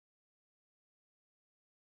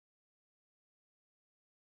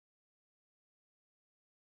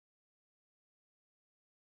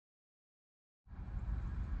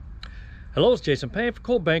Hello, it's Jason Payne for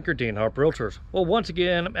Cole Banker, Dean Harper Realtors. Well, once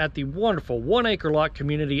again, I'm at the wonderful 1 acre lot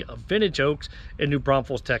community of Vintage Oaks in New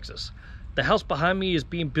Braunfels, Texas. The house behind me is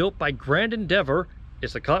being built by Grand Endeavor.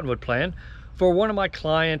 It's a Cottonwood plan for one of my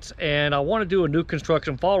clients, and I want to do a new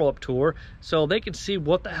construction follow-up tour so they can see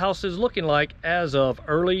what the house is looking like as of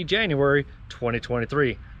early January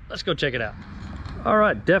 2023. Let's go check it out. All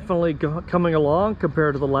right, definitely coming along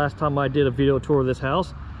compared to the last time I did a video tour of this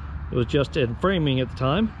house. It was just in framing at the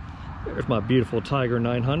time. There's my beautiful Tiger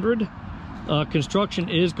 900. Construction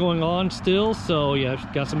is going on still, so yeah,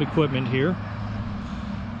 I've got some equipment here.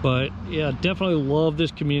 But yeah, definitely love this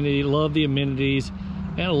community, love the amenities,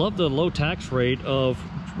 and I love the low tax rate of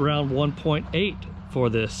around 1.8 for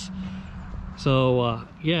this. So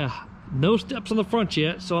yeah, no steps on the front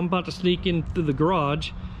yet, so I'm about to sneak in through the garage,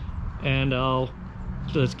 and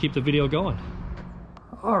let's keep the video going.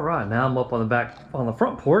 All right, now I'm up on the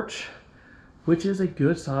front porch, which is a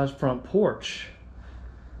good sized front porch.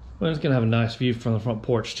 Well, it's gonna have a nice view from the front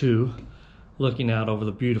porch too, looking out over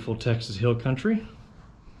the beautiful Texas Hill Country.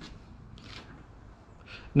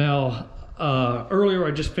 Now, earlier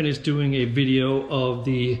I just finished doing a video of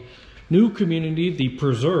the new community, the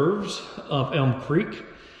preserves of Elm Creek,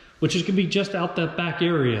 which is gonna be just out that back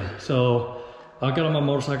area. So I got on my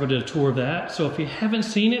motorcycle, did a tour of that. So if you haven't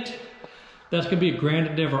seen it, that's gonna be a Grand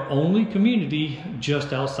Endeavor only community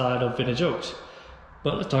just outside of Vintage Oaks.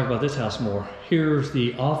 But let's talk about this house more. Here's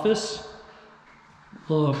the office.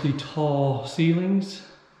 Love the tall ceilings.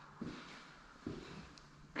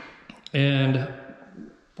 And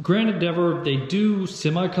Grand Endeavor, they do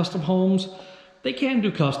semi-custom homes. They can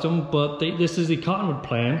do custom, but this is the Cottonwood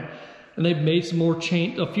plan, and they've made some more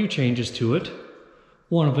a few changes to it.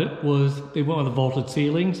 One of it was they went with the vaulted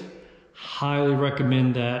ceilings. Highly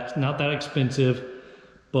recommend that. Not that expensive,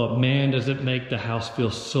 but man, does it make the house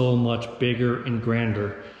feel so much bigger and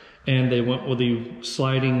grander. And they went with the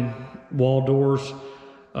sliding wall doors.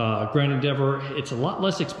 Grand Endeavor, it's a lot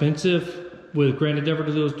less expensive with Grand Endeavor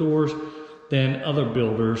to those doors than other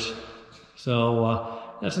builders. So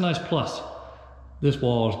that's a nice plus. This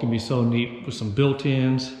wall is gonna be so neat with some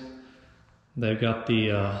built-ins. They've got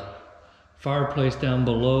the fireplace down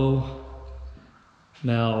below.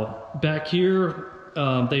 Now back here,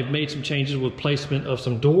 they've made some changes with placement of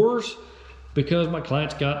some doors because my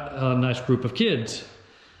client's got a nice group of kids.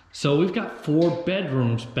 So we've got 4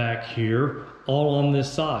 bedrooms back here, all on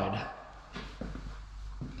this side.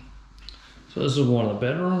 So this is one of the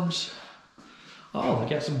bedrooms. Oh, they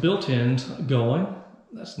got some built-ins going.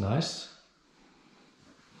 That's nice.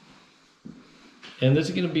 And this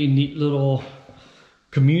is gonna be a neat little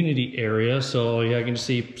community area. So yeah, I can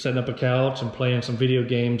see setting up a couch and playing some video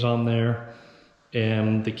games on there.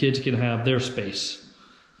 And the kids can have their space.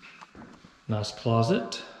 Nice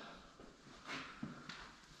closet.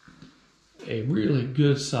 A really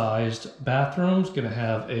good sized bathroom. It's gonna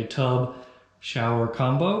have a tub shower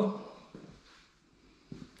combo.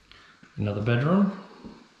 Another bedroom.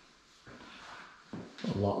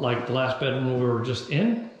 A lot like the last bedroom we were just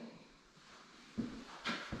in.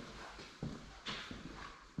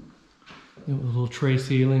 A little tray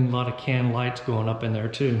ceiling, a lot of can lights going up in there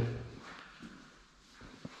too.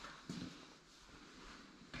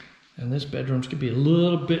 And this bedroom's gonna be a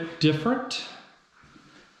little bit different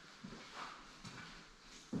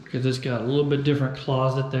because it's got a little bit different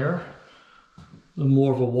closet there. A little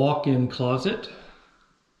more of a walk-in closet.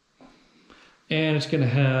 And it's gonna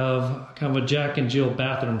have kind of a Jack and Jill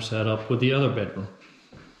bathroom setup with the other bedroom.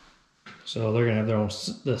 So they're gonna have their own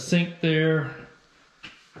the sink there.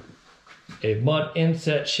 A mud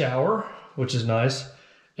inset shower, which is nice,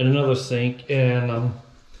 and another sink, and I'm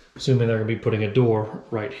assuming they're gonna be putting a door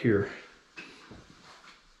right here.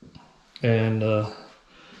 And,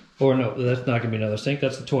 or no, that's not gonna be another sink,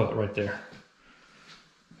 that's the toilet right there.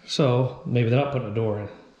 So maybe they're not putting a door in.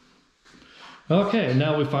 Okay,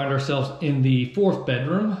 now we find ourselves in the 4th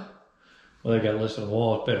bedroom. Well, they got listed on the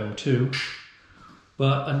wall as bedroom 2.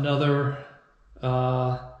 But another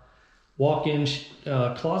walk-in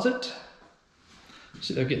closet.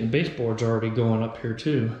 See, they're getting baseboards already going up here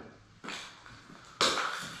too.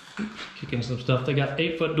 Kicking some stuff. They got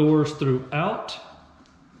 8-foot doors throughout.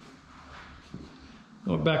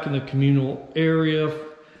 We're back in the communal area,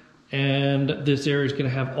 and this area is going to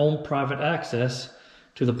have own private access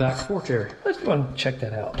to the back porch area. Let's go and check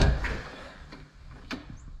that out.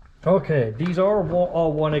 Okay, these are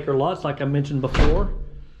all 1 acre lots like I mentioned before.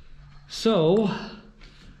 So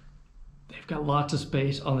they've got lots of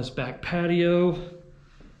space on this back patio.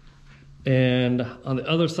 And on the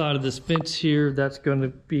other side of this fence here, that's going to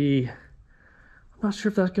be not sure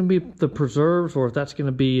if that's going to be the preserves or if that's going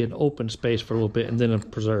to be an open space for a little bit and then a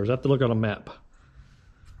preserves. I have to look on a map.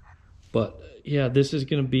 But yeah, this is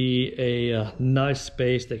going to be a nice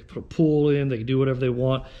space. They can put a pool in, they can do whatever they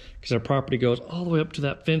want because our property goes all the way up to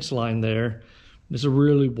that fence line there. It's a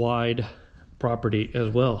really wide property as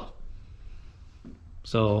well.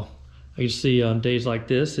 So I can see on days like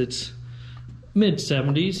this, it's mid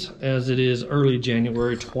 70s as it is early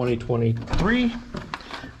January 2023.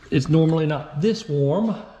 It's normally not this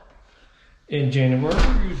warm in January.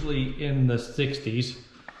 We're usually in the 60s,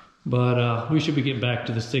 but we should be getting back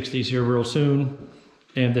to the 60s here real soon.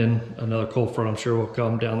 And then another cold front I'm sure will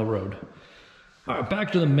come down the road. All right,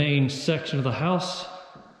 back to the main section of the house.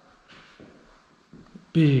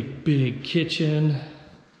 Big, big kitchen.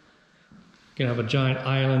 Gonna have a giant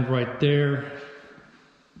island right there.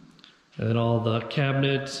 And then all the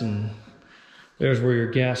cabinets, and there's where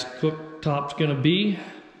your gas cooktop's gonna be.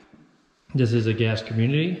 This is a gas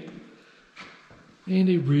community. And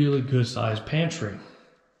a really good sized pantry.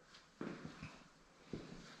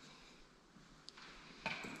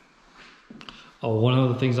 Oh, one of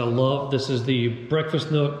the things I love, this is the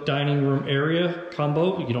breakfast nook dining room area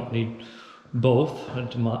combo. You don't need both. And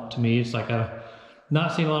to me, it's like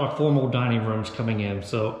not seeing a lot of formal dining rooms coming in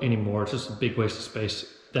so anymore. It's just a big waste of space.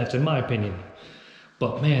 That's in my opinion.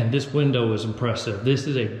 But man, this window is impressive. This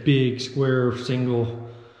is a big square single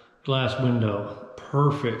glass window.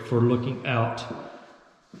 Perfect for looking out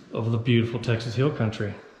over the beautiful Texas Hill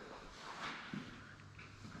Country.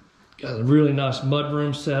 Got a really nice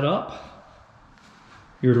mudroom set up.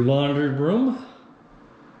 Your laundry room.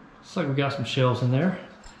 Looks like we got some shelves in there.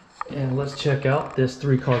 And let's check out this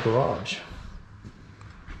 3-car garage.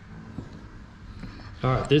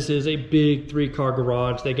 All right, this is a big 3-car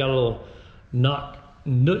garage. They got a little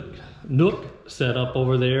nook set up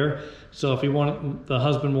over there. So if you want, the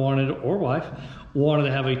husband wanted, or wife, wanted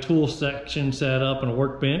to have a tool section set up and a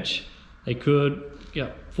workbench, they could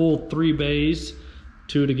get full 3 bays,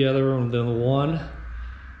 2 together and then 1.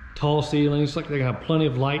 Tall ceilings, like they got plenty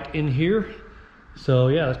of light in here. So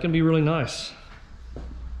yeah, it's gonna be really nice.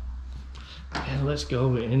 And let's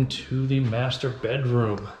go into the master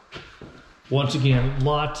bedroom. Once again,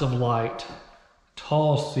 lots of light,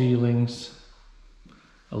 tall ceilings,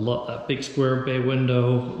 a big square bay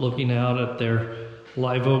window looking out at their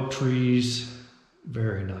live oak trees.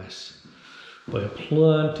 Very nice. But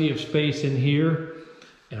plenty of space in here.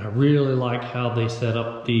 And I really like how they set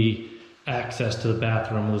up the access to the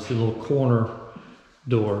bathroom with the little corner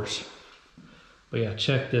doors. But yeah,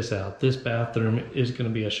 check this out. This bathroom is going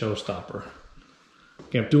to be a showstopper.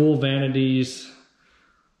 You have dual vanities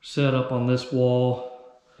set up on this wall.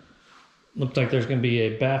 Looks like there's going to be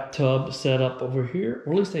a bathtub set up over here,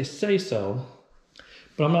 or at least they say so.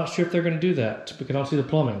 But I'm not sure if they're going to do that because I don't see the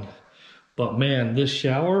plumbing. But man, this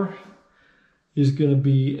shower is going to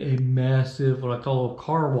be a massive, what I call a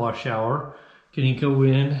car wash shower. Can you go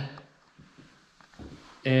in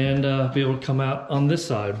and be able to come out on this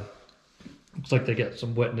side? Looks like they got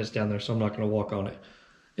some wetness down there, so I'm not going to walk on it.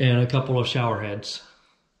 And a couple of shower heads.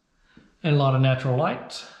 And a lot of natural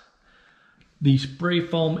light. The spray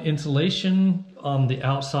foam insulation on the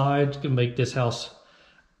outside is going to make this house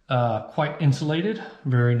quite insulated.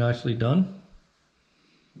 Very nicely done.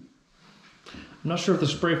 I'm not sure if the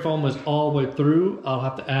spray foam is all the way through. I'll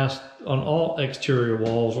have to ask on all exterior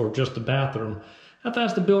walls or just the bathroom. I have to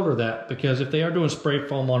ask the builder that, because if they are doing spray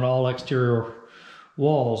foam on all exterior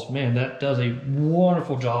walls, man, that does a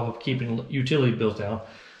wonderful job of keeping utility bills down.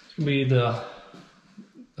 It's going to be the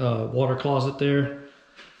water closet there.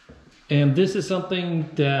 And this is something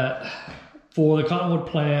that for the Cottonwood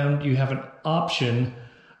plan, you have an option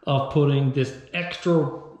of putting this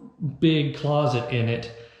extra big closet in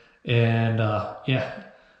it. And yeah,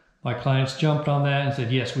 my clients jumped on that and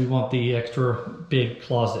said, yes, we want the extra big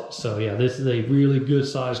closet. So yeah, this is a really good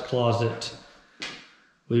sized closet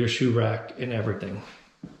with your shoe rack and everything.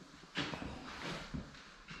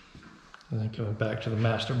 And then coming back to the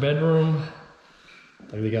master bedroom,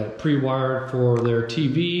 they got it pre-wired for their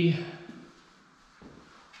TV.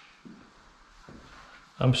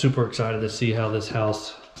 I'm super excited to see how this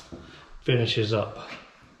house finishes up.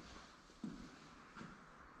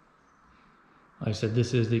 Like I said,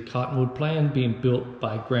 this is the Cottonwood plan being built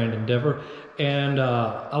by Grand Endeavor. And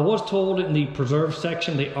I was told in the preserve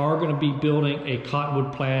section, they are going to be building a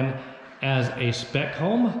Cottonwood plan as a spec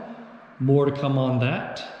home. More to come on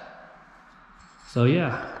that. So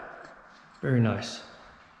yeah, very nice.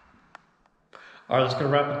 All right, let's go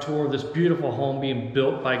wrap the tour of this beautiful home being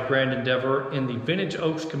built by Grand Endeavor in the Vintage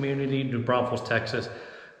Oaks community, New Braunfels, Texas.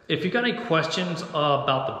 If you got any questions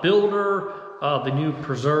about the builder the new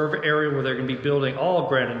preserve area where they're going to be building all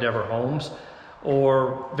Grand Endeavor homes,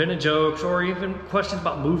 or Vintage Oaks, or even questions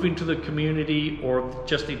about moving to the community or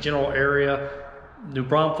just the general area, New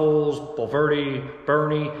Braunfels, Bulverde,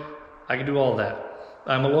 Bernie, I can do all that.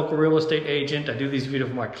 I'm a local real estate agent. I do these videos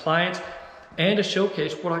for my clients and to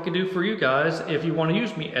showcase what I can do for you guys if you want to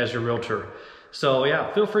use me as your realtor. So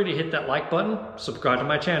yeah, feel free to hit that like button, subscribe to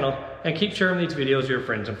my channel, and keep sharing these videos with your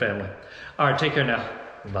friends and family. All right, take care now.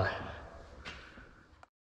 Bye.